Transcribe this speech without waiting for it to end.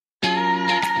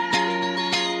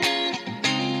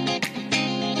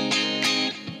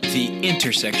the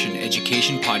Intersection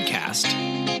Education Podcast.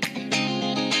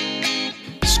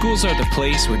 Schools are the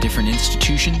place where different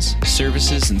institutions,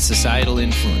 services, and societal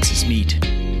influences meet.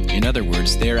 In other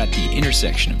words, they are at the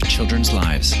intersection of children's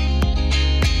lives.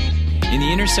 In the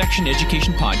Intersection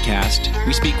Education Podcast,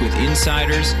 we speak with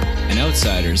insiders and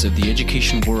outsiders of the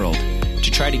education world to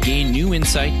try to gain new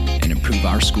insight and improve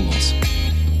our schools.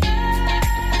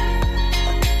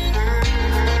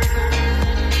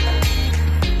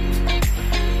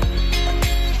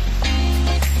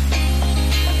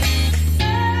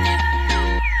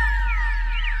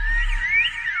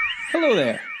 Hello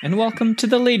there, and welcome to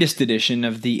the latest edition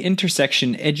of the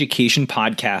Intersection Education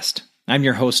Podcast. I'm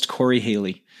your host, Corey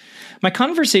Haley. My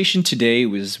conversation today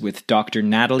was with Dr.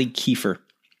 Natalie Kiefer.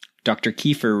 Dr.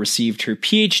 Kiefer received her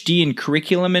PhD in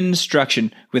Curriculum and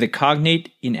Instruction with a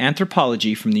cognate in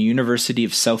Anthropology from the University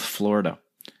of South Florida.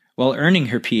 While earning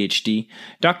her PhD,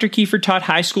 Dr. Kiefer taught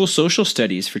high school social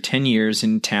studies for 10 years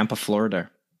in Tampa, Florida.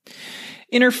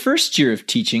 In her first year of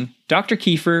teaching, Dr.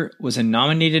 Kiefer was a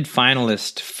nominated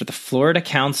finalist for the Florida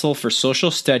Council for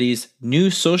Social Studies New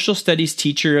Social Studies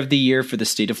Teacher of the Year for the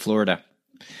state of Florida.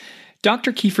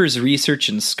 Dr. Kiefer's research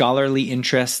and scholarly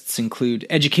interests include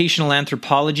educational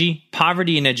anthropology,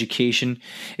 poverty in education,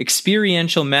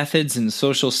 experiential methods in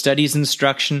social studies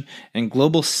instruction, and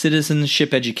global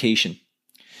citizenship education.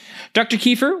 Dr.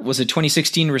 Kiefer was a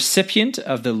 2016 recipient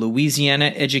of the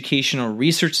Louisiana Educational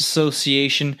Research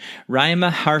Association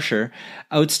Raima Harsher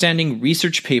Outstanding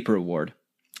Research Paper Award.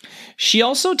 She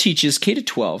also teaches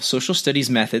K-12 social studies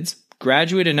methods,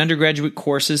 graduate and undergraduate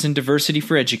courses in diversity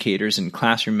for educators and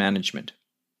classroom management.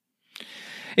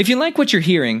 If you like what you're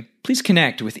hearing, please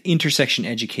connect with Intersection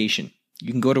Education.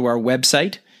 You can go to our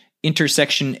website,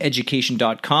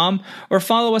 intersectioneducation.com, or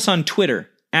follow us on Twitter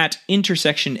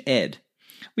 @IntersectionEd.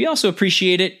 We also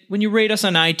appreciate it when you rate us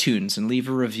on iTunes and leave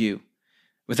a review.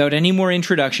 Without any more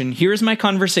introduction, here is my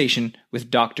conversation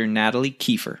with Dr. Natalie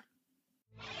Kiefer.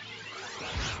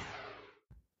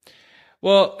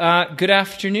 Well, good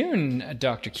afternoon,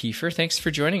 Dr. Kiefer. Thanks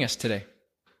for joining us today.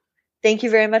 Thank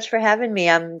you very much for having me.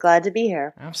 I'm glad to be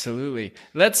here. Absolutely.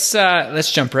 Let's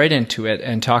jump right into it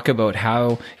and talk about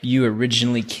how you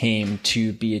originally came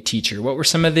to be a teacher. What were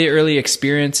some of the early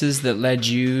experiences that led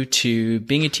you to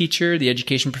being a teacher, the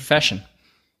education profession?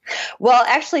 Well,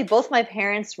 actually, both my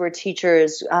parents were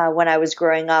teachers when I was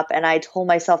growing up, and I told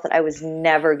myself that I was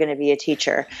never going to be a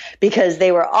teacher because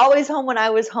they were always home when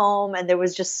I was home, and there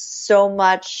was just so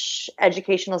much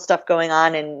educational stuff going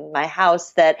on in my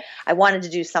house that I wanted to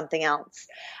do something else.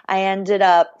 I ended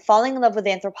up falling in love with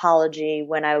anthropology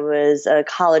when I was a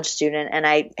college student, and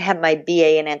I had my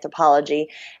BA in anthropology.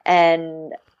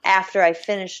 And after I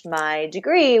finished my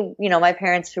degree, my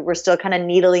parents were still kind of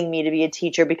needling me to be a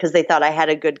teacher because they thought I had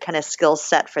a good kind of skill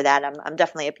set for that. I'm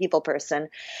definitely a people person.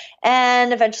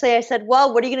 And eventually I said,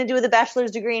 well, what are you going to do with a bachelor's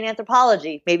degree in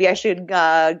anthropology? Maybe I should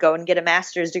go and get a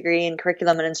master's degree in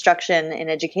curriculum and instruction in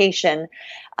education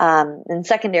in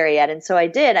secondary ed. And so I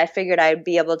did. I figured I'd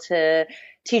be able to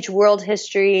teach world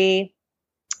history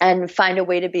and find a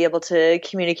way to be able to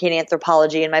communicate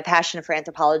anthropology and my passion for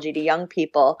anthropology to young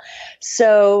people.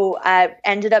 So it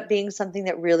ended up being something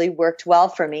that really worked well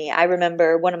for me. I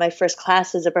remember one of my first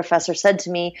classes, a professor said to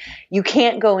me, you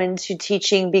can't go into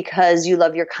teaching because you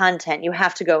love your content. You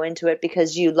have to go into it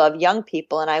because you love young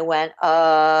people. And I went,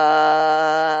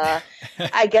 I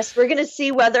guess we're going to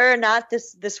see whether or not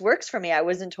this works for me. I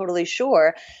wasn't totally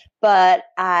sure. But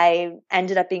I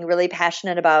ended up being really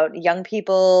passionate about young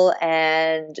people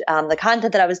and the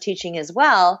content that I was teaching as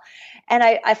well. And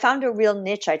I found a real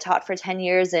niche. I taught for 10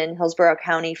 years in Hillsborough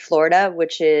County, Florida,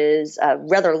 which is a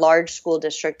rather large school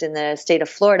district in the state of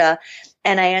Florida.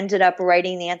 And I ended up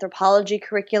writing the anthropology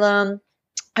curriculum.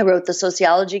 I wrote the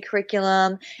sociology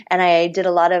curriculum, and I did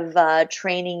a lot of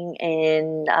training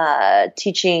in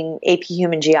teaching AP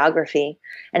Human Geography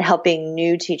and helping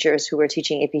new teachers who were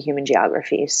teaching AP Human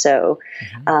Geography. So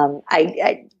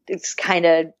it's kind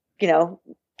of,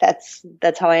 that's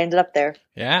how I ended up there.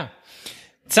 Yeah.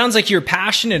 It sounds like you're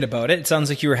passionate about it. It sounds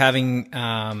like you were having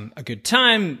a good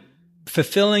time,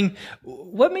 fulfilling.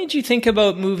 What made you think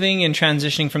about moving and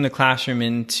transitioning from the classroom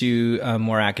into a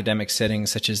more academic setting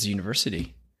such as the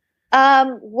university?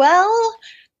 Well,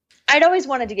 I'd always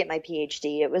wanted to get my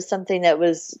PhD. It was something that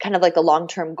was kind of like a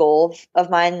long-term goal of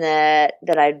mine that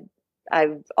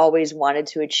I've always wanted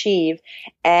to achieve.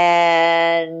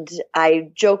 And I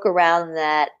joke around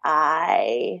that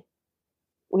I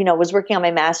was working on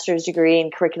my master's degree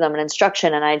in curriculum and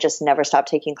instruction, and I just never stopped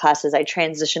taking classes. I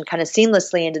transitioned kind of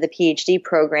seamlessly into the PhD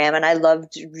program, and I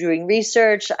loved doing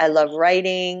research. I love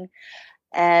writing.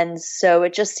 And so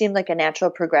it just seemed like a natural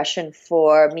progression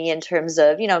for me in terms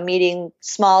of, meeting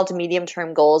small to medium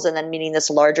term goals and then meeting this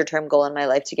larger term goal in my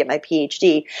life to get my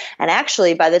PhD. And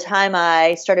actually, by the time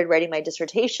I started writing my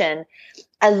dissertation,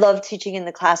 I loved teaching in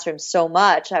the classroom so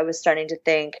much. I was starting to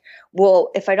think,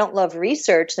 well, if I don't love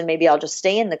research, then maybe I'll just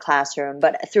stay in the classroom.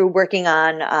 But through working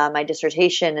on my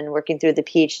dissertation and working through the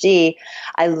PhD,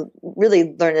 I really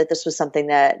learned that this was something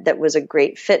that was a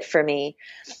great fit for me.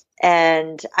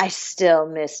 And I still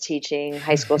miss teaching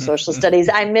high school social studies.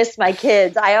 I miss my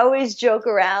kids. I always joke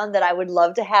around that I would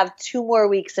love to have 2 more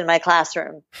weeks in my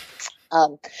classroom.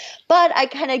 But I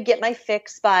kind of get my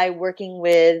fix by working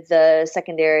with the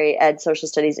secondary ed social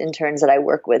studies interns that I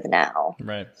work with now.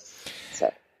 Right.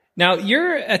 So. Now,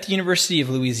 you're at the University of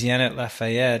Louisiana at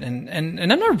Lafayette, and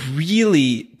I'm not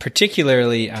really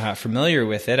particularly familiar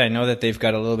with it. I know that they've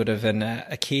got a little bit of an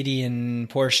Acadian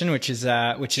portion, which is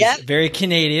very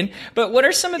Canadian. But what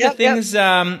are some of the things?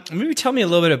 Maybe tell me a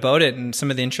little bit about it and some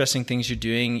of the interesting things you're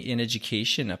doing in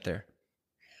education up there.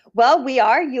 Well, we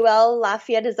are. UL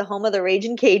Lafayette is the home of the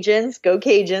Ragin' Cajuns. Go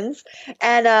Cajuns!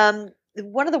 And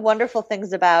one of the wonderful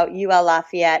things about UL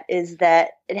Lafayette is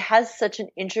that it has such an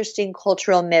interesting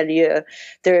cultural milieu.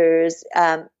 There's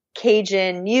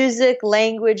Cajun music,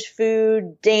 language,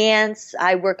 food, dance.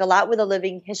 I work a lot with a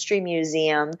living history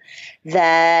museum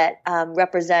that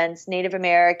represents Native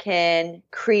American,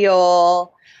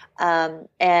 Creole,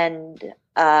 and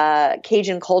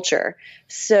Cajun culture.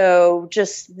 So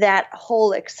just that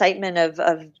whole excitement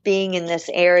of being in this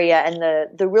area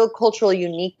and the real cultural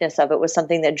uniqueness of it was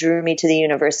something that drew me to the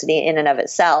university in and of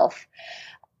itself.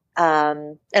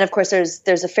 And of course,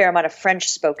 there's a fair amount of French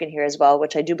spoken here as well,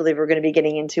 which I do believe we're going to be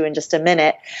getting into in just a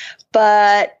minute.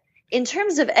 But in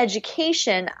terms of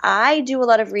education, I do a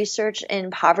lot of research in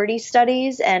poverty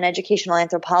studies and educational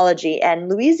anthropology, and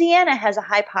Louisiana has a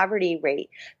high poverty rate.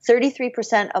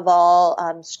 33% of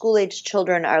all school-aged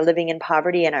children are living in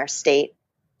poverty in our state.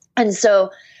 And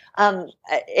so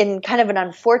in kind of an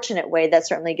unfortunate way, that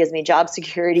certainly gives me job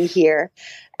security here.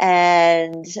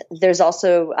 And there's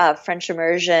also French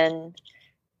immersion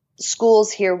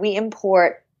schools here. We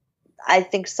import, I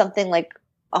think, something like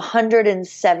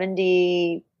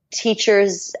 170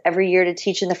 teachers every year to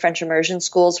teach in the French immersion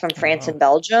schools from France and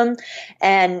Belgium.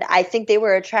 And I think they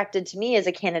were attracted to me as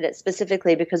a candidate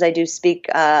specifically because I speak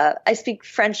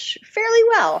French fairly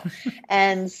well.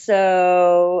 And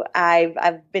so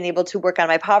I've been able to work on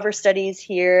my POVR studies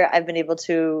here. I've been able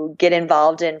to get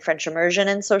involved in French immersion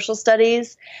and social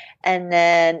studies. And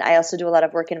then I also do a lot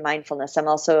of work in mindfulness. I'm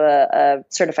also a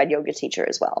certified yoga teacher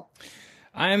as well.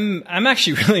 I'm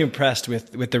actually really impressed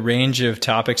with the range of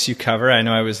topics you cover. I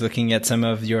know I was looking at some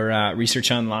of your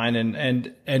research online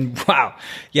and wow,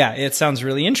 yeah, it sounds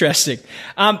really interesting.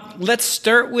 Let's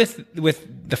start with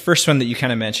the first one that you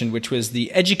kind of mentioned, which was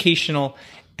the educational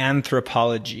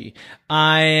anthropology.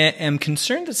 I am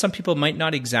concerned that some people might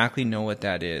not exactly know what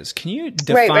that is. Can you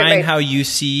define how you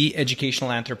see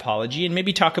educational anthropology and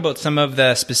maybe talk about some of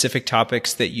the specific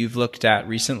topics that you've looked at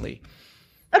recently?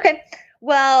 Okay.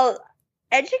 Well,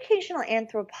 educational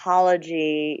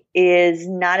anthropology is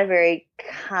not a very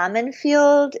common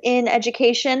field in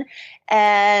education,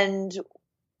 and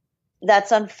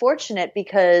that's unfortunate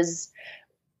because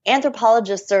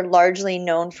anthropologists are largely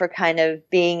known for kind of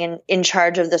being in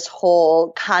charge of this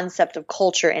whole concept of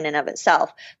culture in and of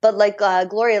itself. But like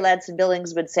Gloria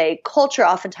Ladson-Billings would say, culture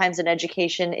oftentimes in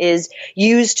education is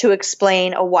used to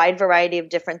explain a wide variety of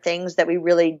different things that we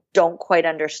really don't quite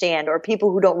understand. Or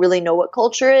people who don't really know what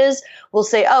culture is will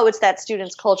say, oh, it's that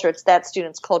student's culture. It's that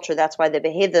student's culture. That's why they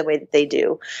behave the way that they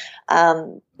do.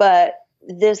 But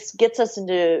this gets us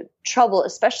into trouble,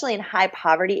 especially in high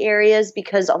poverty areas,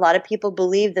 because a lot of people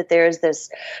believe that there's this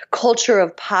culture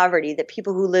of poverty, that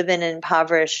people who live in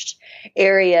impoverished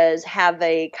areas have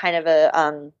a kind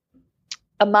of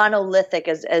a monolithic,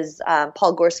 as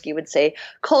Paul Gorski would say,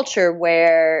 culture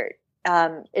where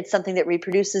it's something that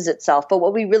reproduces itself. But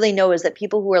what we really know is that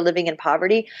people who are living in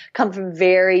poverty come from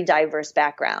very diverse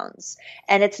backgrounds.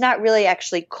 And it's not really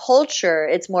actually culture.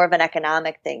 It's more of an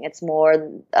economic thing. It's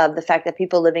more of the fact that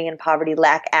people living in poverty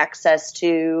lack access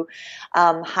to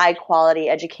high quality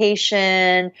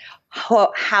education,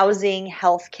 housing,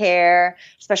 healthcare,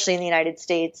 especially in the United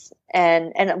States,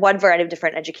 and one variety of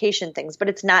different education things. But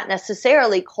it's not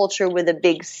necessarily culture with a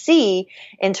big C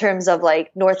in terms of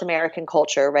like North American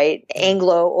culture, right?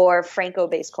 Anglo or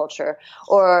Franco-based culture,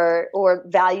 or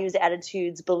values,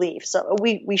 attitudes, beliefs. So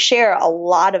we share a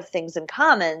lot of things in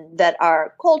common that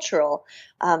are cultural.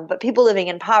 But people living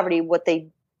in poverty, what they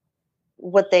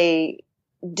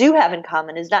do have in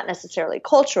common is not necessarily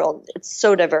cultural. It's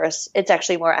so diverse. It's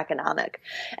actually more economic.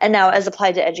 And now, as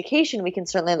applied to education, we can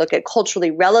certainly look at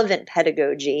culturally relevant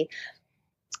pedagogy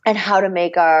and how to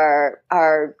make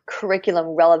our curriculum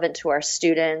relevant to our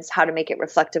students, how to make it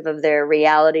reflective of their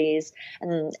realities.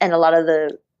 And a lot of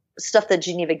the stuff that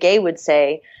Geneva Gay would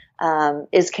say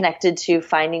is connected to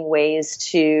finding ways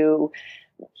to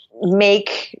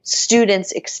make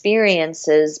students'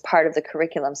 experiences part of the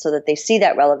curriculum so that they see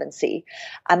that relevancy.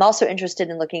 I'm also interested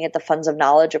in looking at the funds of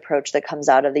knowledge approach that comes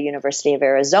out of the University of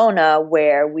Arizona,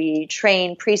 where we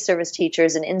train pre-service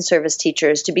teachers and in-service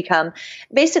teachers to become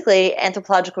basically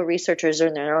anthropological researchers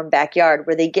in their own backyard,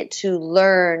 where they get to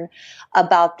learn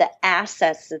about the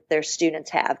assets that their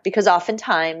students have. Because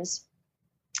oftentimes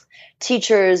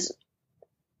teachers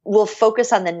will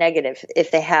focus on the negative. If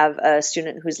they have a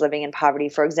student who's living in poverty,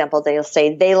 for example, they'll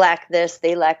say they lack this,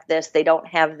 they don't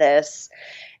have this.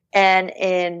 And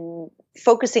in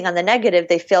focusing on the negative,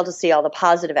 they fail to see all the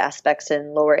positive aspects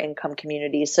in lower income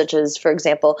communities, such as, for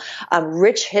example,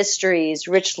 rich histories,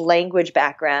 rich language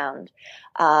background,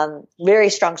 very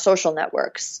strong social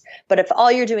networks. But if all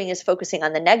you're doing is focusing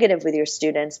on the negative with your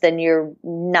students, then you're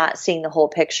not seeing the whole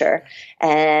picture.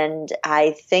 And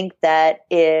I think that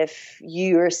if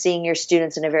you're seeing your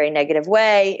students in a very negative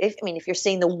way, if you're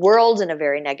seeing the world in a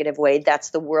very negative way, that's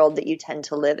the world that you tend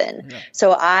to live in. Yeah.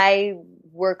 So I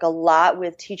work a lot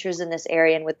with teachers in this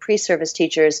area and with pre-service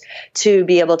teachers to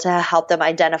be able to help them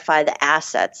identify the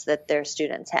assets that their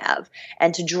students have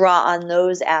and to draw on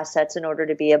those assets in order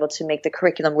to be able to make the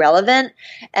curriculum relevant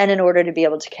and in order to be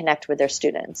able to connect with their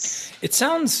students. It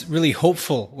sounds really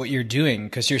hopeful what you're doing,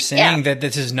 because you're saying that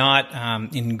this is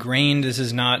not ingrained, this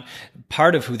is not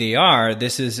part of who they are,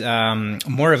 this is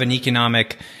more of an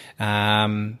economic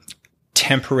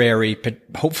temporary, but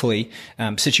hopefully,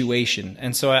 situation.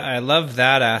 And so I love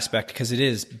that aspect because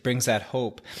it brings that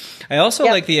hope. I also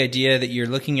like the idea that you're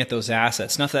looking at those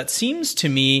assets. Now, that seems to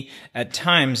me at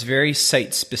times very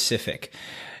site specific.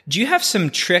 Do you have some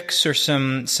tricks or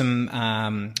some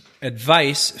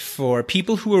advice for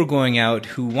people who are going out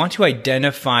who want to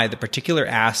identify the particular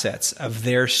assets of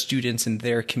their students in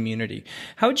their community?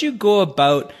 How would you go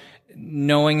about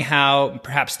knowing how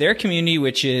perhaps their community,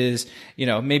 which is,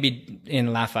 maybe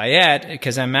in Lafayette,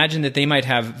 because I imagine that they might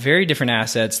have very different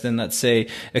assets than, let's say,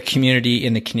 a community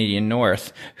in the Canadian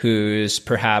North, who's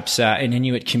perhaps an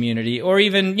Inuit community, or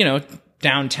even,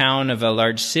 downtown of a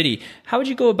large city. How would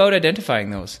you go about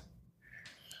identifying those?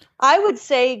 I would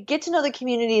say get to know the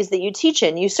communities that you teach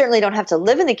in. You certainly don't have to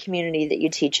live in the community that you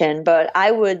teach in, but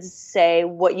I would say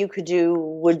what you could do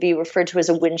would be referred to as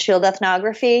a windshield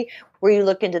ethnography, where you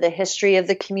look into the history of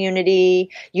the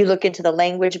community, you look into the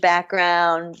language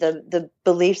background, the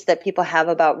beliefs that people have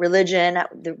about religion,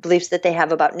 the beliefs that they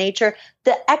have about nature,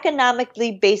 the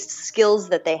economically based skills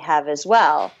that they have as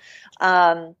well.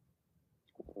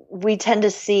 We tend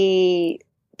to see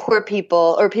poor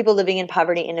people or people living in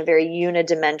poverty in a very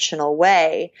unidimensional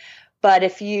way. But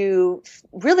if you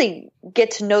really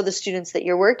get to know the students that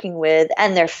you're working with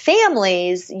and their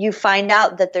families, you find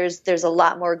out that there's a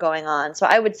lot more going on. So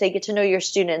I would say get to know your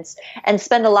students and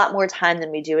spend a lot more time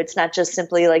than we do. It's not just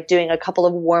simply like doing a couple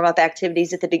of warm-up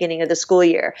activities at the beginning of the school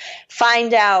year.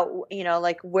 Find out,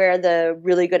 like where the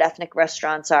really good ethnic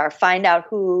restaurants are. Find out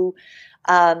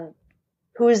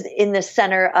who's in the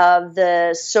center of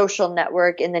the social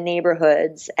network in the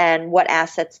neighborhoods and what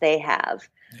assets they have.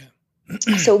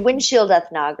 Yeah. So windshield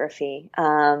ethnography.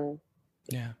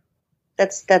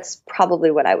 That's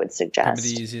probably what I would suggest.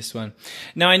 Probably the easiest one.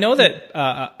 Now, I know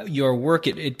that your work,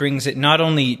 it brings it not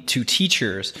only to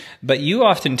teachers, but you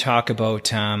often talk about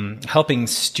helping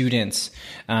students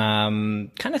kind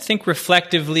of think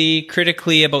reflectively,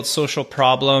 critically about social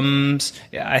problems.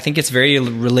 I think it's very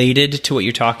related to what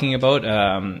you're talking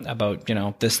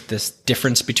about this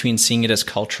difference between seeing it as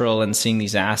cultural and seeing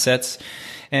these assets.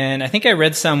 And I think I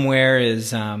read somewhere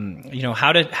is,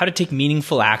 how to take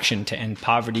meaningful action to end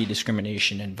poverty,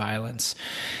 discrimination, and violence.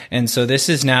 And so this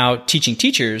is now teaching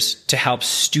teachers to help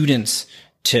students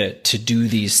to do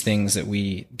these things that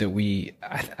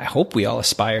I hope we all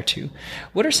aspire to.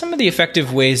 What are some of the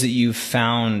effective ways that you've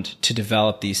found to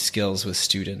develop these skills with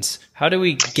students? How do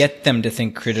we get them to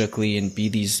think critically and be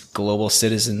these global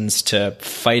citizens to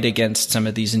fight against some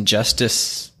of these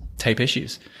injustice type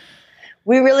issues?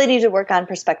 We really need to work on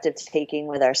perspective taking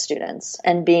with our students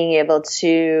and being able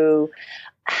to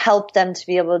help them to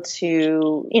be able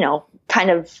to, kind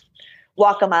of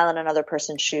walk a mile in another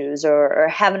person's shoes or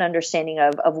have an understanding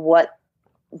of what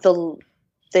the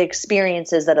the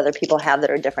experiences that other people have that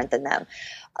are different than them.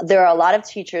 There are a lot of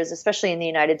teachers, especially in the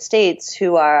United States,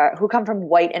 who come from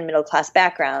white and middle class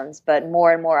backgrounds, but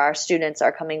more and more our students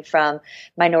are coming from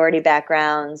minority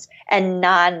backgrounds and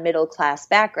non-middle class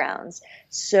backgrounds.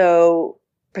 So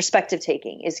perspective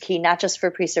taking is key, not just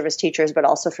for pre-service teachers, but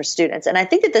also for students. And I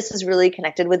think that this is really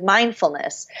connected with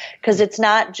mindfulness, because it's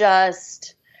not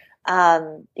just,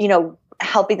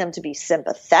 helping them to be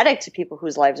sympathetic to people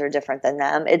whose lives are different than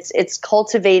them. It's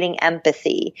cultivating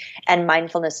empathy, and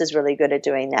mindfulness is really good at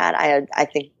doing that. I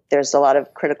think there's a lot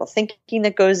of critical thinking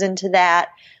that goes into that.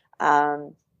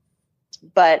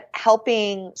 But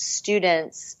helping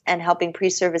students and helping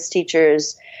pre-service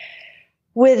teachers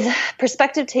with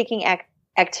perspective taking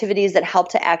activities that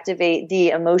help to activate the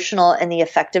emotional and the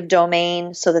affective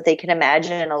domain so that they can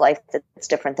imagine a life that's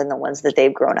different than the ones that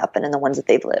they've grown up in and the ones that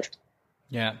they've lived.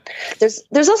 Yeah.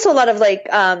 There's also a lot of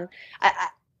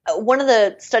one of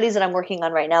the studies that I'm working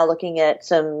on right now, looking at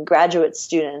some graduate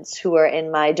students who are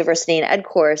in my diversity and ed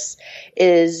course,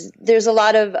 is there's a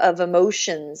lot of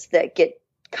emotions that get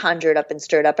conjured up and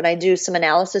stirred up. And I do some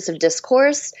analysis of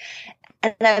discourse.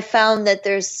 And I found that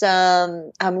there's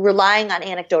some relying on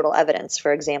anecdotal evidence,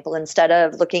 for example, instead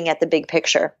of looking at the big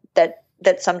picture that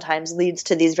sometimes leads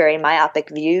to these very myopic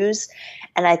views.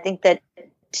 And I think that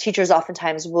teachers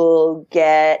oftentimes will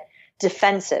get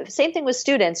defensive. Same thing with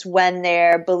students when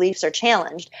their beliefs are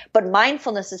challenged. But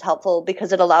mindfulness is helpful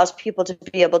because it allows people to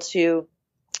be able to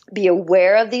be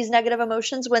aware of these negative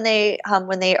emotions when they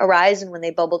arise and when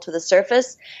they bubble to the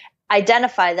surface,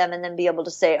 identify them, and then be able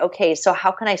to say, okay, so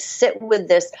how can I sit with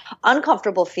this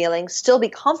uncomfortable feeling, still be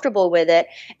comfortable with it,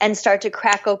 and start to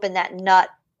crack open that nut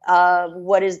of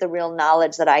what is the real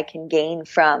knowledge that I can gain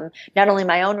from not only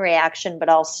my own reaction, but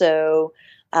also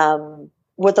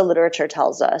what the literature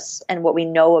tells us and what we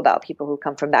know about people who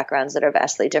come from backgrounds that are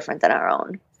vastly different than our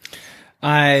own.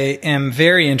 I am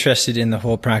very interested in the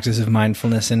whole practice of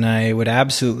mindfulness, and I would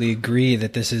absolutely agree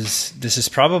that this is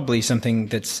probably something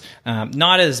that's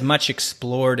not as much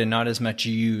explored and not as much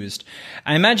used.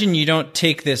 I imagine you don't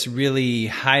take this really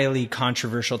highly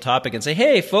controversial topic and say,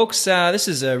 "Hey, folks, this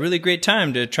is a really great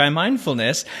time to try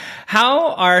mindfulness."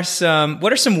 What are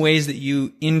some ways that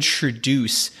you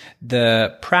introduce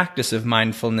the practice of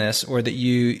mindfulness, or that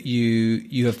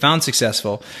you have found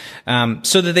successful,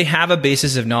 so that they have a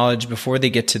basis of knowledge before they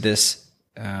get to this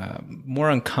more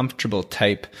uncomfortable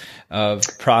type of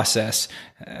process?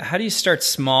 How do you start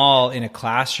small in a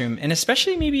classroom, and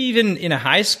especially maybe even in a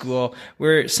high school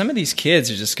where some of these kids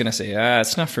are just going to say,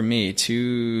 it's not for me,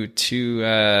 too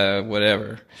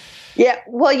whatever. Yeah.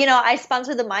 Well, I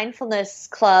sponsored the mindfulness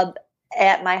club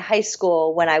at my high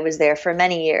school when I was there for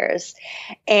many years.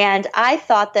 And I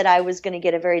thought that I was going to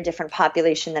get a very different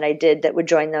population than I did that would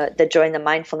join the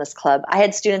mindfulness club. I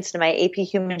had students in my AP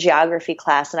Human Geography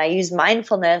class, and I used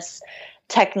mindfulness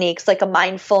techniques like a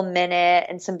mindful minute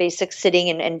and some basic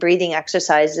sitting and breathing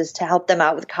exercises to help them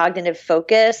out with cognitive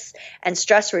focus and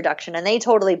stress reduction. And they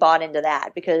totally bought into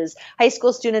that because high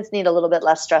school students need a little bit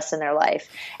less stress in their life.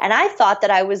 And I thought that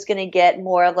I was going to get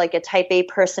more of like a type A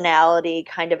personality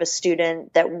kind of a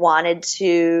student that wanted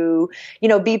to,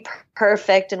 be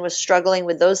perfect and was struggling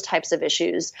with those types of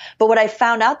issues. But what I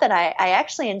found out that I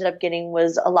actually ended up getting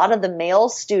was a lot of the male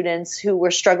students who were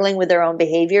struggling with their own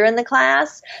behavior in the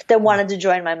class that wanted to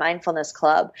join my mindfulness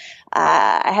club.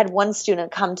 I had one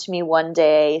student come to me one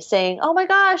day saying, "Oh my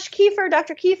gosh,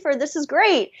 Dr. Kiefer, this is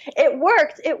great. It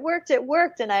worked.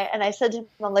 And I said to him,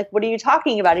 I'm like, "What are you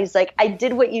talking about?" He's like, "I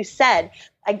did what you said.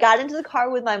 I got into the car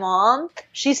with my mom.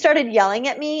 She started yelling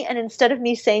at me. And instead of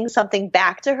me saying something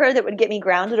back to her that would get me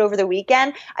grounded over the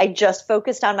weekend, I just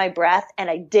focused on my breath and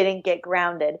I didn't get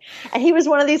grounded." And he was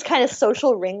one of these kind of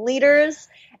social ringleaders.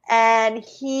 And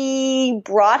he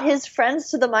brought his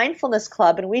friends to the mindfulness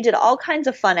club, and we did all kinds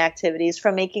of fun activities,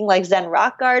 from making like Zen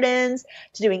rock gardens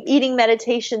to doing eating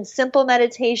meditations, simple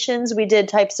meditations. We did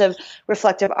types of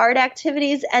reflective art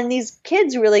activities, and these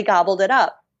kids really gobbled it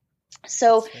up.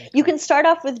 So you can start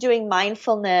off with doing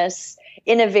mindfulness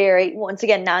in a very, once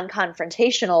again,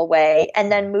 non-confrontational way,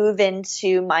 and then move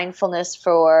into mindfulness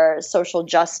for social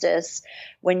justice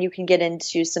when you can get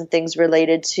into some things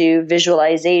related to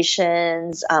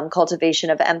visualizations, cultivation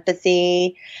of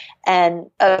empathy, and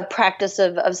a practice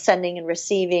of sending and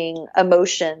receiving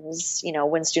emotions,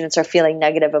 when students are feeling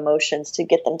negative emotions, to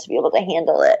get them to be able to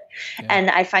handle it. Yeah. And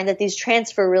I find that these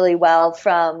transfer really well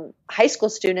from high school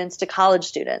students to college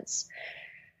students.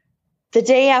 The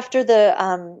day after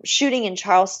the shooting in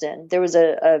Charleston, there was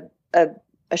a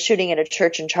shooting at a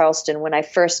church in Charleston when I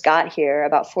first got here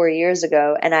about 4 years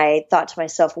ago. And I thought to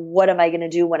myself, what am I going to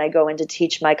do when I go in to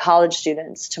teach my college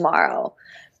students tomorrow?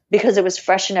 because it was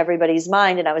fresh in everybody's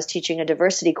mind, and I was teaching a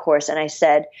diversity course, and I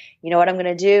said, you know what I'm going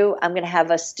to do? I'm going to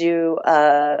have us do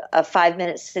a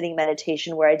 5-minute sitting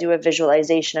meditation where I do a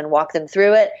visualization and walk them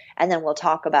through it, and then we'll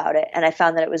talk about it. And I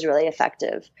found that it was really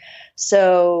effective.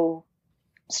 So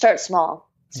start small.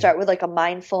 Start with like a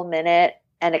mindful minute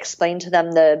and explain to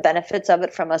them the benefits of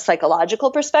it from a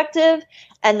psychological perspective,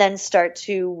 and then start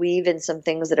to weave in some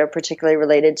things that are particularly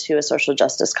related to a social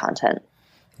justice content.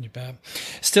 You bet.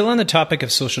 Still on the topic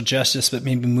of social justice, but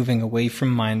maybe moving away from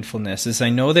mindfulness, is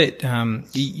I know that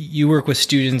you work with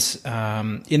students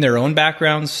in their own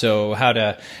backgrounds, so how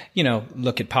to,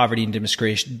 look at poverty and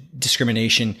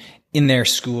discrimination in their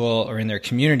school or in their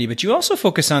community, but you also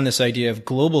focus on this idea of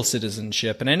global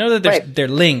citizenship. And I know that they're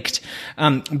linked.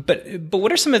 But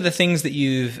what are some of the things that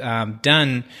you've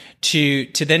done to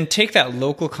then take that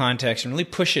local context and really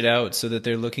push it out so that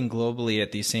they're looking globally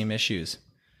at these same issues?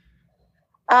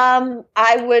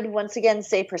 I would once again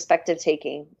say perspective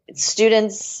taking.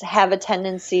 Students have a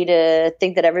tendency to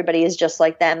think that everybody is just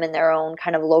like them in their own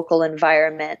kind of local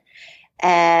environment.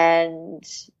 And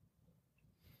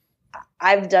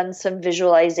I've done some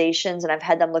visualizations, and I've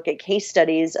had them look at case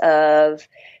studies of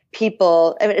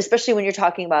people, I mean, especially when you're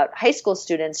talking about high school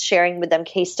students, sharing with them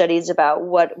case studies about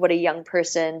what a young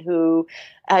person who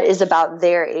is about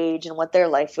their age and what their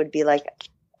life would be like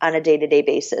on a day-to-day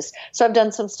basis. So I've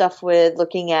done some stuff with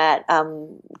looking at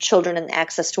children and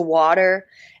access to water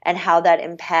and how that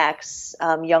impacts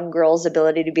young girls'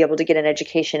 ability to be able to get an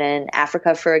education in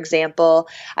Africa, for example.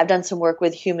 I've done some work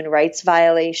with human rights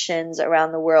violations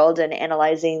around the world and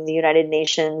analyzing the United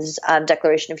Nations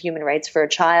Declaration of Human Rights for a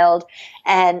Child,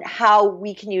 and how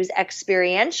we can use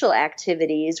experiential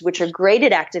activities, which are great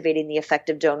at activating the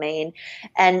affective domain,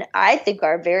 and I think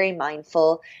are very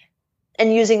mindful,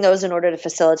 and using those in order to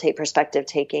facilitate perspective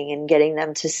taking and getting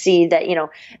them to see that,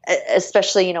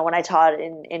 especially, when I taught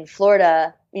in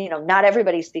Florida, not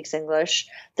everybody speaks English.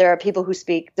 There are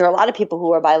a lot of people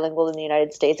who are bilingual in the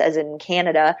United States, as in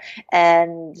Canada.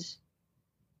 And,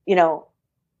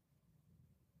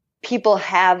 people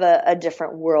have a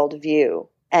different worldview,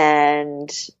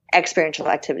 and experiential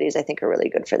activities, I think, are really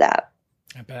good for that.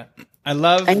 I bet.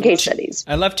 And case studies.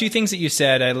 I love two things that you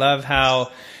said. I love how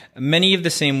many of the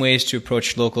same ways to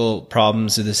approach local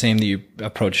problems are the same that you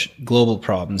approach global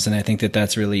problems. And I think that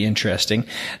that's really interesting.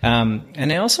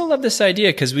 And I also love this idea,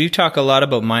 because we talk a lot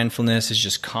about mindfulness as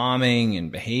just calming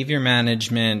and behavior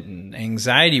management and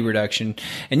anxiety reduction.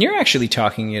 And you're actually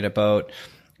talking about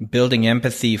building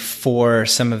empathy for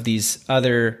some of these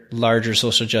other larger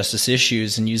social justice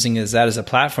issues and using that as a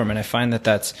platform. And I find that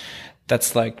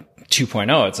that's like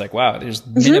 2.0. It's like, wow, there's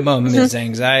minimum is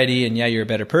anxiety, and you're a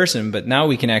better person, but now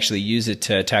we can actually use it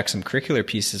to attack some curricular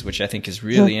pieces, which I think is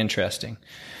really interesting.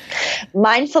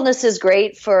 Mindfulness is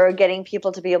great for getting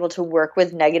people to be able to work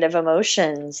with negative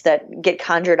emotions that get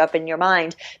conjured up in your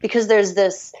mind, because there's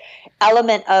this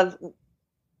element of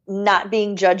not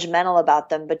being judgmental about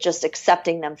them, but just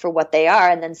accepting them for what they are,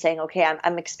 and then saying, okay,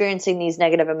 I'm experiencing these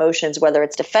negative emotions, whether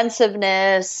it's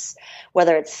defensiveness,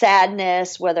 whether it's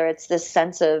sadness, whether it's this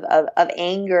sense of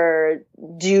anger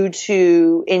due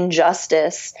to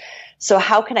injustice. So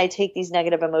how can I take these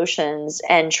negative emotions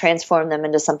and transform them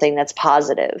into something that's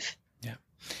positive? Yeah.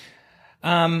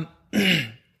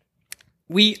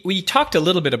 We talked a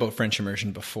little bit about French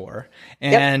immersion before,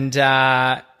 and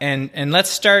let's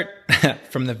start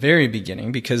from the very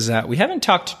beginning, because we haven't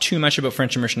talked too much about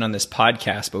French immersion on this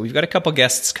podcast, but we've got a couple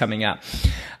guests coming up.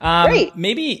 Great.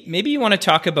 Maybe you want to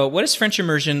talk about, what does French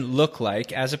immersion look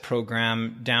like as a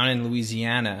program down in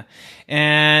Louisiana,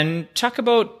 and talk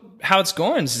about how it's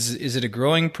going. Is it a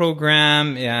growing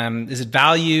program? Is it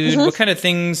valued? What kind of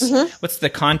things, what's the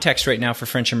context right now for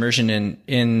French immersion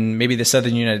in maybe the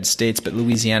southern United States, but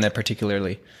Louisiana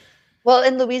particularly? Well,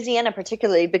 in Louisiana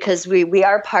particularly, because we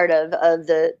are part of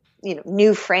the,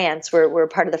 New France, we're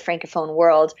part of the Francophone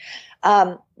world.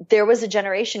 There was a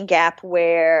generation gap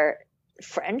where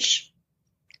French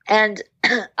and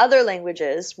other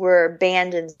languages were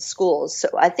banned in schools. So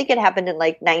I think it happened in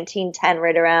like 1910,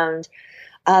 right around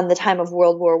the time of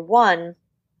World War I,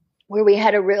 where we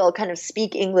had a real kind of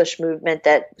speak English movement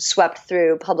that swept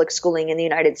through public schooling in the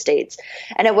United States.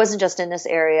 And it wasn't just in this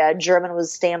area. German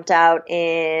was stamped out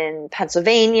in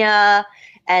Pennsylvania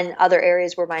and other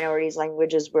areas where minorities'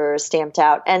 languages were stamped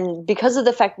out. And because of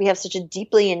the fact we have such a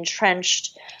deeply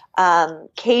entrenched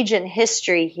Cajun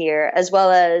history here, as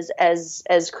well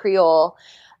as Creole,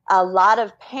 a lot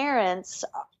of parents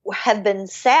have been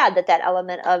sad that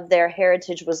element of their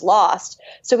heritage was lost.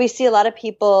 So we see a lot of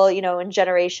people, in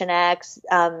Generation X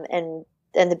and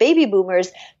the baby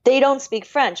boomers, they don't speak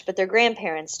French, but their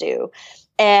grandparents do.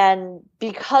 And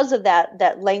because of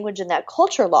that language and that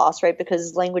culture loss, right?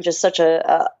 Because language is such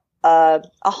a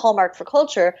hallmark for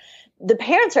culture. The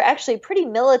parents are actually pretty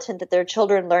militant that their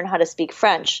children learn how to speak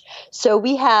French. So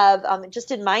we have, just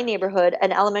in my neighborhood,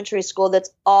 an elementary school that's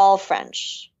all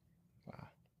French. Wow,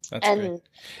 that's great.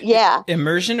 Yeah.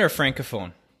 Immersion or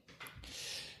francophone?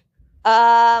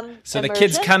 So Immersion.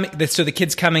 the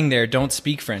kids coming there don't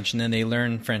speak French, and then they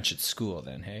learn French at school.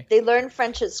 Then, hey, they learn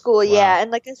French at school, wow. Yeah. And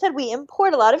like I said, we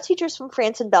import a lot of teachers from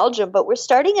France and Belgium, but we're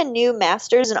starting a new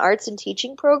Master's in Arts and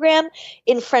Teaching program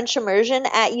in French immersion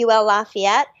at UL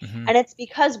Lafayette, and it's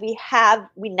because we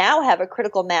now have a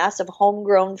critical mass of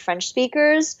homegrown French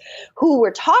speakers who were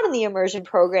taught in the immersion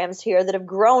programs here that have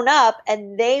grown up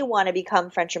and they want to become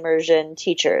French immersion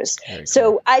teachers.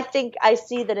 So cool. I think I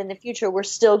see that in the future we're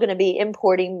still going to be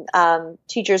importing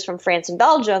teachers from France and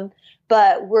Belgium,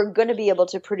 but we're going to be able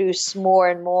to produce more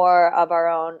and more of our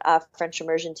own French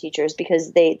immersion teachers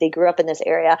because they grew up in this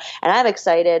area. And I'm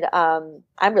excited.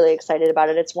 I'm really excited about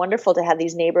it. It's wonderful to have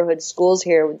these neighborhood schools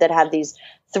here that have these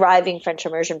thriving French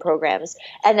immersion programs.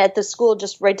 And at the school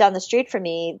just right down the street from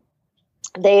me,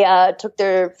 they took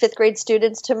their 5th grade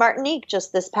students to Martinique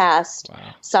just this past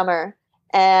summer.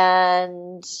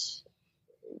 And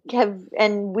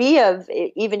we have,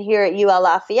 even here at UL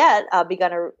Lafayette,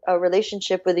 begun a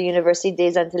relationship with the Université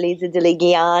des Antilles de la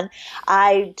Guyane.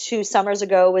 I, 2 summers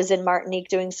ago, was in Martinique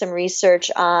doing some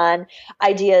research on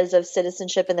ideas of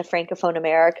citizenship in the Francophone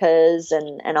Americas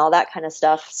and all that kind of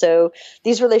stuff. So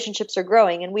these relationships are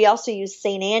growing. And we also use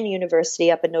St. Anne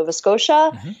University up in Nova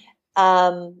Scotia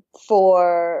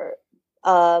for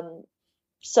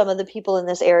some of the people in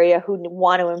this area who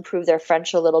want to improve their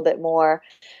French a little bit more.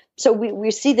 So we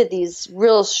see that these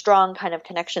real strong kind of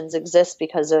connections exist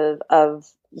because of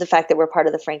the fact that we're part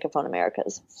of the Francophone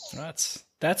Americas.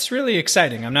 That's really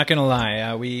exciting. I'm not going to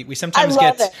lie. We sometimes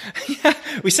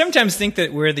we sometimes think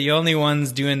that we're the only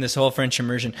ones doing this whole French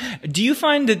immersion. Do you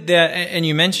find that and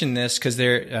you mentioned this because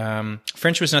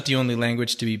French was not the only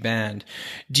language to be banned.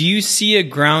 Do you see a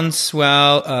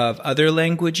groundswell of other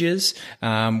languages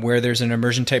where there's an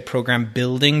immersion type program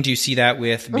building? Do you see that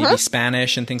with maybe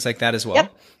Spanish and things like that as well?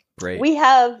 Yep. Great. We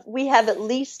have at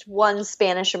least one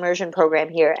Spanish immersion program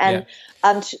here, and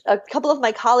a couple of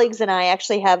my colleagues and I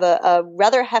actually have a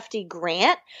rather hefty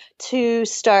grant to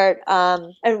start,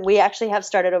 and we actually have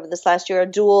started over this last year a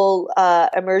dual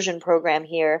immersion program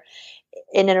here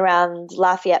in and around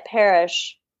Lafayette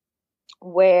Parish,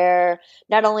 where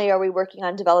not only are we working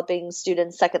on developing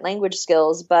students' second language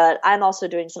skills, but I'm also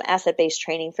doing some asset-based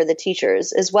training for the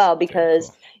teachers as well,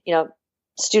 because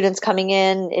students coming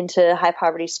into high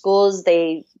poverty schools,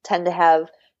 they tend to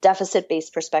have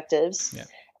deficit-based perspectives. Yeah.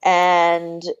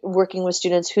 And working with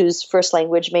students whose first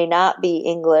language may not be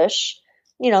English,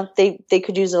 they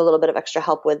could use a little bit of extra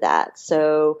help with that.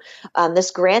 So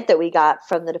this grant that we got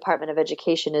from the Department of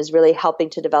Education is really helping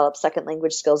to develop second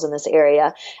language skills in this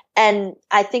area. And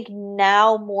I think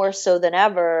now more so than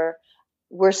ever,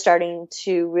 we're starting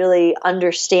to really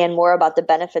understand more about the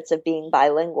benefits of being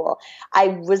bilingual. I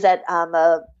was at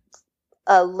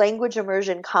a language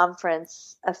immersion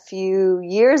conference a few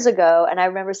years ago, and I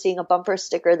remember seeing a bumper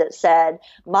sticker that said,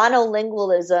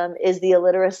 monolingualism is the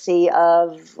illiteracy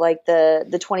of like the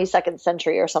 22nd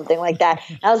century or something like that.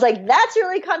 And I was like, that's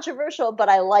really controversial, but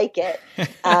I like it.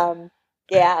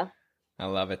 Yeah. I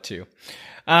love it too.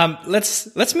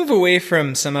 Let's move away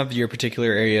from some of your particular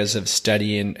areas of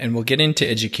study and we'll get into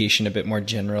education a bit more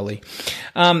generally.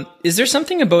 Is there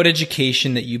something about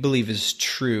education that you believe is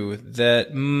true that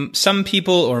some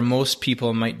people or most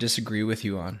people might disagree with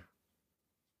you on?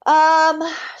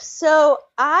 So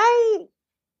I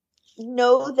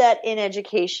know that in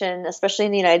education, especially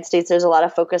in the United States, there's a lot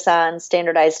of focus on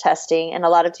standardized testing and a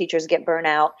lot of teachers get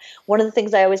burnout. One of the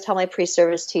things I always tell my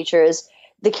pre-service teachers,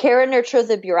 the care and nurture of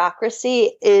the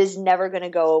bureaucracy is never going to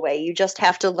go away. You just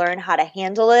have to learn how to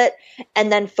handle it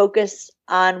and then focus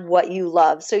on what you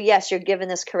love. So yes, you're given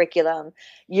this curriculum.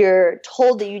 You're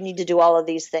told that you need to do all of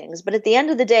these things. But at the end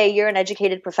of the day, you're an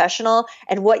educated professional.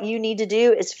 And what you need to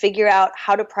do is figure out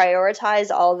how to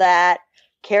prioritize all that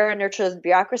care and nurture of the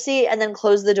bureaucracy and then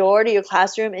close the door to your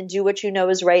classroom and do what you know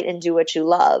is right and do what you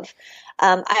love.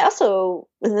 I also,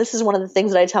 and this is one of the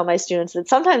things that I tell my students that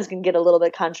sometimes can get a little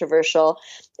bit controversial,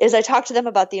 is I talk to them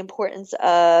about the importance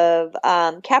of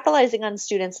capitalizing on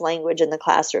students' language in the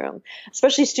classroom,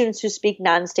 especially students who speak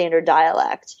non-standard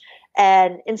dialect.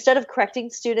 And instead of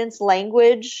correcting students'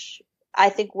 language, I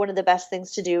think one of the best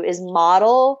things to do is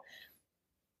model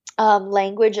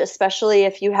language, especially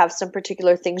if you have some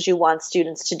particular things you want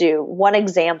students to do. One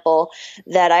example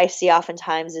that I see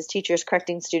oftentimes is teachers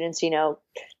correcting students,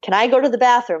 can I go to the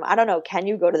bathroom? I don't know. Can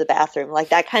you go to the bathroom? Like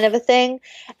that kind of a thing.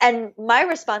 And my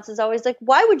response is always like,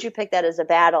 why would you pick that as a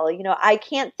battle? I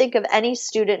can't think of any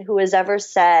student who has ever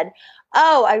said,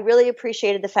 oh, I really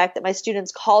appreciated the fact that my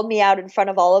students called me out in front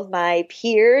of all of my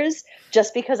peers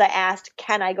just because I asked,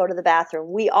 can I go to the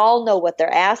bathroom? We all know what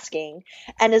they're asking.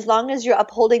 And as long as you're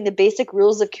upholding the basic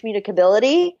rules of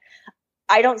communicability,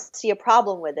 I don't see a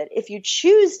problem with it. If you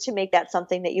choose to make that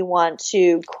something that you want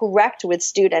to correct with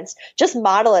students, just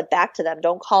model it back to them.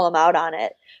 Don't call them out on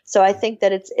it. So I think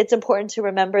that it's important to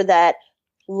remember that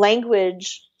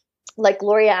language, like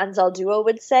Gloria Anzaldúa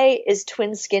would say, is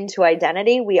twin skin to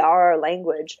identity. We are our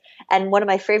language. And one of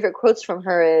my favorite quotes from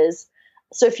her is,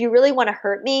 so if you really want to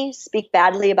hurt me, speak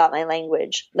badly about my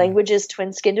language. Language is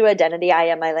twin skin to identity. I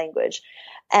am my language.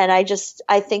 And I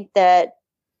think that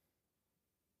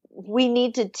we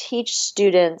need to teach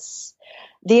students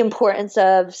the importance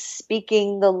of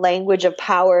speaking the language of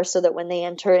power so that when they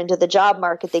enter into the job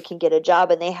market, they can get a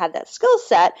job and they have that skill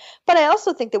set. But I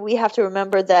also think that we have to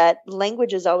remember that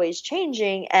language is always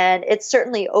changing, and it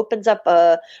certainly opens up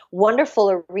a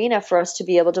wonderful arena for us to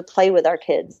be able to play with our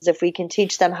kids if we can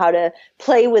teach them how to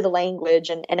play with language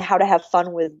and how to have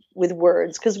fun with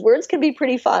words, because words can be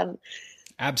pretty fun.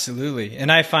 Absolutely.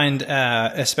 And I find,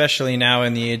 especially now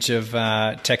in the age of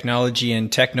technology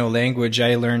and techno language,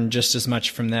 I learn just as much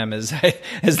from them as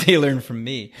they learn from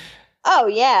me. Oh,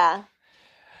 yeah.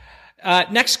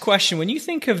 Next question. When you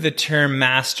think of the term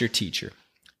master teacher,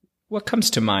 what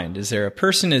comes to mind? Is there a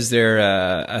person? Is there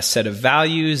a set of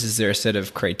values? Is there a set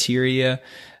of criteria?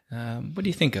 What do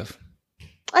you think of?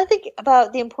 I think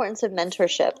about the importance of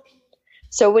mentorship.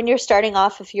 So when you're starting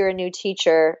off, if you're a new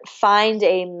teacher, find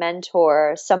a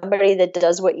mentor, somebody that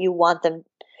does what you want them,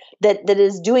 that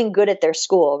is doing good at their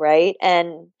school, right?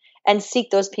 And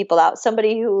seek those people out.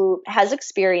 Somebody who has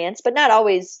experience, but not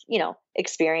always,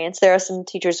 experience. There are some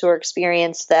teachers who are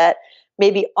experienced that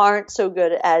maybe aren't so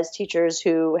good as teachers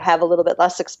who have a little bit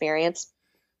less experience,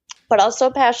 but also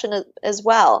passionate as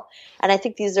well. And I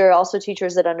think these are also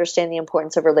teachers that understand the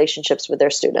importance of relationships with their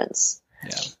students.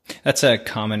 Yeah, that's a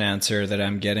common answer that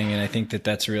I'm getting. And I think that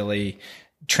that's really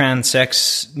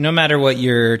transects, no matter what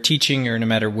you're teaching or no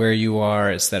matter where you are,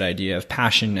 it's that idea of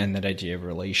passion and that idea of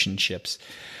relationships.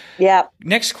 Yeah.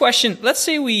 Next question. Let's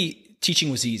say teaching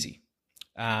was easy.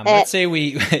 Let's say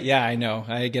yeah, I know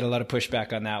I get a lot of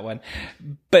pushback on that one,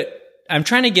 but I'm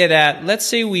trying to get at, let's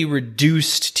say we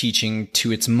reduced teaching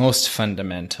to its most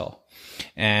fundamental.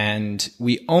 And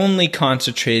we only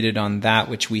concentrated on that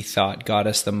which we thought got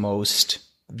us the most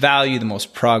value, the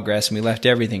most progress, and we left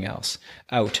everything else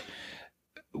out.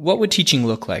 What would teaching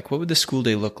look like? What would the school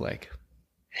day look like?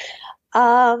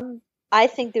 I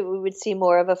think that we would see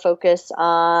more of a focus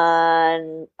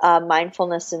on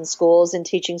mindfulness in schools and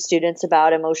teaching students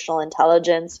about emotional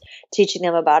intelligence, teaching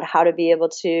them about how to be able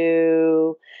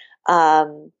to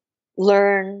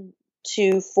learn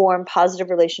to form positive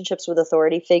relationships with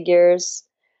authority figures,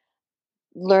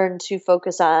 learn to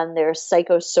focus on their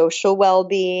psychosocial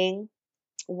well-being.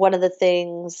 One of the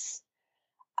things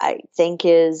I think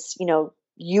is,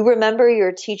 you remember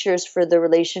your teachers for the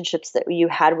relationships that you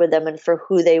had with them and for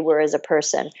who they were as a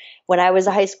person. When I was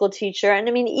a high school teacher, and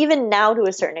I mean, even now to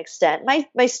a certain extent,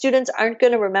 my students aren't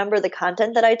going to remember the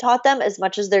content that I taught them as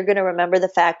much as they're going to remember the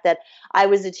fact that I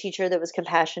was a teacher that was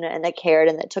compassionate and that cared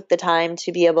and that took the time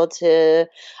to be able to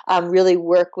really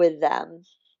work with them.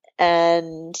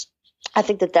 And I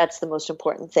think that that's the most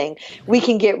important thing. We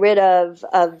can get rid of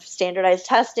standardized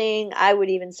testing. I would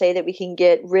even say that we can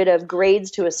get rid of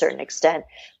grades to a certain extent.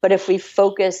 But if we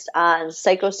focused on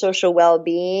psychosocial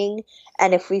well-being,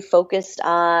 and if we focused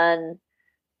on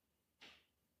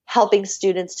helping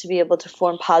students to be able to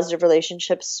form positive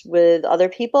relationships with other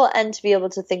people and to be able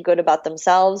to think good about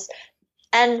themselves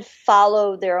and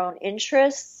follow their own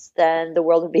interests, then the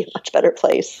world would be a much better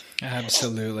place.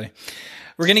 Absolutely.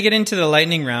 We're going to get into the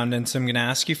lightning round, and so I'm going to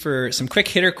ask you for some quick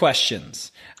hitter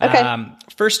questions. Okay.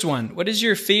 First one, what is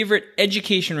your favorite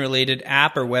education-related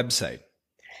app or website?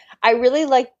 I really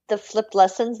like the flipped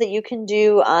lessons that you can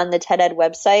do on the TED Ed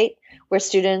website, where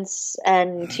students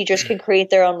and teachers can create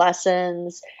their own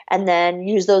lessons and then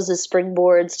use those as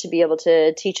springboards to be able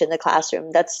to teach in the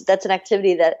classroom. That's an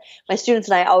activity that my students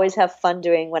and I always have fun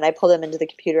doing when I pull them into the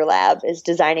computer lab, is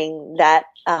designing that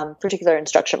particular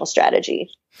instructional strategy.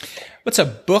 What's a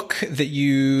book that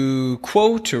you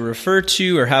quote or refer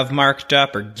to or have marked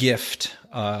up or gift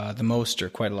the most or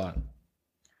quite a lot?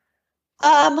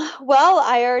 Well,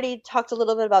 I already talked a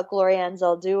little bit about Gloria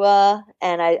Anzaldúa,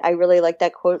 and I really like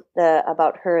that quote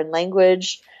about her in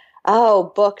language.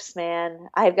 Oh, books, man.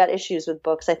 I've got issues with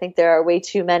books. I think there are way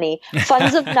too many.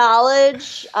 Funds of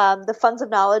Knowledge, the Funds of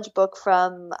Knowledge book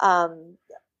from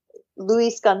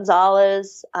Luis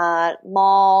Gonzalez,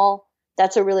 Mall.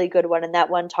 That's a really good one. And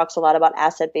that one talks a lot about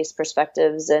asset-based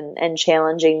perspectives and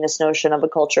challenging this notion of a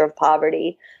culture of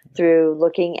poverty through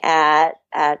looking at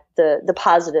the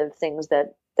positive things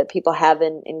that people have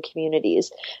in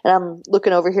communities. And I'm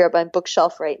looking over here at my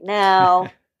bookshelf right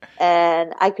now,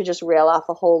 and I could just rail off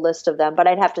a whole list of them, but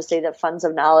I'd have to say that Funds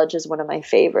of Knowledge is one of my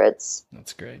favorites.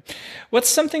 That's great. What's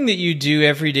something that you do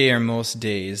every day or most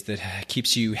days that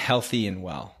keeps you healthy and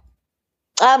well?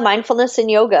 Mindfulness and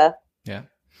yoga. Yeah.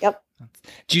 Yep.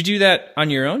 Do you do that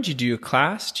on your own? Do you do a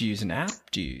class? Do you use an app?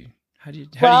 How do you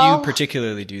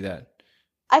particularly do that?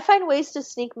 I find ways to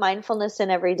sneak mindfulness in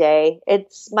every day.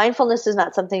 Mindfulness is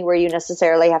not something where you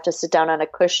necessarily have to sit down on a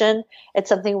cushion. It's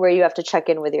something where you have to check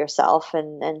in with yourself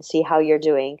and see how you're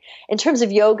doing. In terms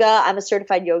of yoga, I'm a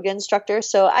certified yoga instructor,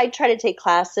 so I try to take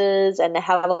classes and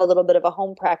have a little bit of a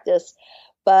home practice.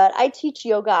 But I teach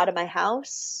yoga out of my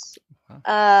house.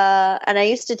 And I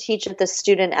used to teach at the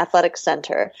Student Athletic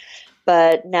Center,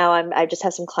 but now I just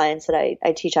have some clients that I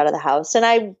teach out of the house. And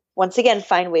I, once again,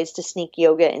 find ways to sneak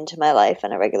yoga into my life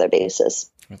on a regular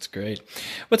basis. That's great.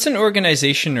 What's an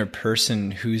organization or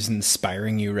person who's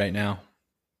inspiring you right now?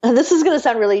 And this is going to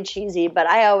sound really cheesy, but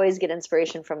I always get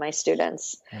inspiration from my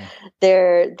students.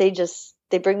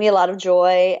 They bring me a lot of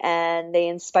joy, and they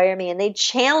inspire me, and they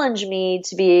challenge me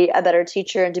to be a better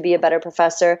teacher and to be a better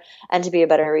professor and to be a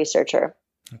better researcher.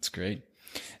 That's great.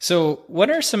 So what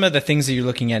are some of the things that you're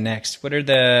looking at next? What are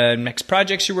the next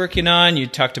projects you're working on? You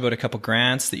talked about a couple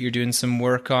grants that you're doing some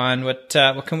work on. What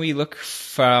can we look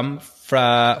from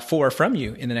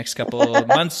you in the next couple of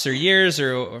months or years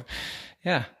or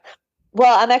yeah?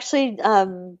 Well, I'm actually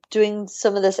doing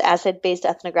some of this asset-based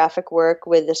ethnographic work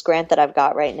with this grant that I've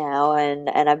got right now, and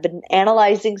I've been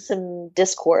analyzing some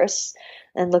discourse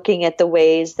and looking at the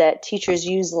ways that teachers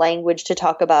use language to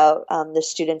talk about the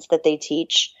students that they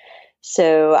teach.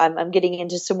 So I'm getting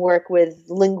into some work with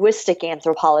linguistic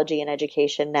anthropology in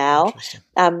education now.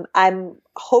 I'm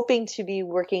hoping to be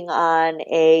working on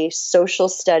a social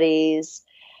studies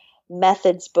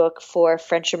methods book for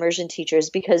French immersion teachers,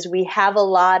 because we have a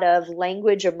lot of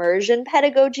language immersion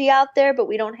pedagogy out there, but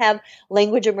we don't have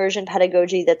language immersion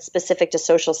pedagogy that's specific to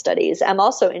social studies. I'm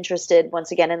also interested,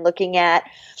 once again, in looking at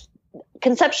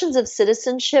conceptions of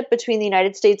citizenship between the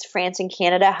United States, France, and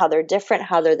Canada, how they're different,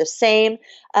 how they're the same,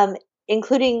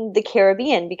 including the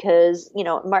Caribbean, because,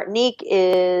 Martinique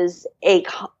is a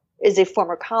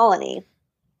former colony.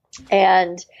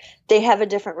 And they have a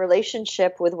different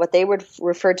relationship with what they would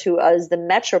refer to as the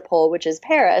metropole, which is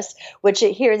Paris, which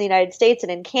here in the United States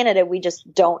and in Canada, we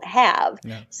just don't have.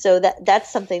 Yeah. So that's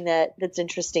something that's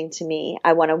interesting to me.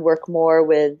 I want to work more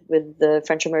with the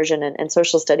French immersion and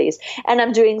social studies. And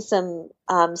I'm doing some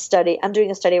study. I'm doing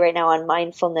a study right now on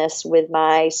mindfulness with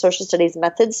my social studies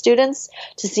method students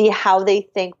to see how they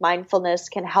think mindfulness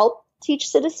can help teach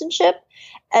citizenship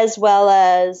as well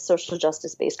as social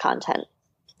justice-based content.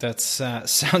 That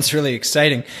sounds really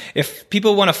exciting. If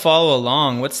people want to follow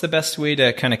along, what's the best way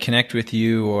to kind of connect with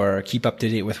you or keep up to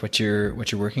date with what you're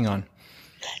working on?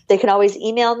 They can always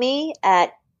email me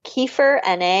at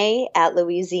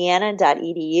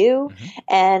kieferna@louisiana.edu,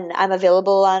 and I'm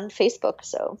available on Facebook.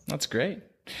 So that's great.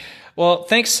 Well,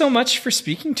 thanks so much for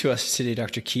speaking to us today,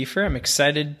 Dr. Kiefer. I'm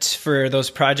excited for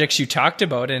those projects you talked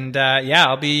about, and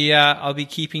I'll be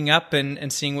keeping up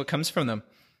and seeing what comes from them.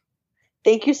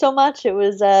 Thank you so much. It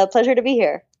was a pleasure to be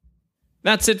here.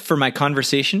 That's it for my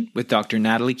conversation with Dr.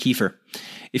 Natalie Kiefer.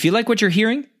 If you like what you're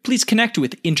hearing, please connect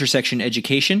with Intersection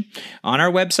Education on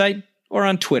our website or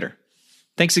on Twitter.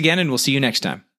 Thanks again, and we'll see you next time.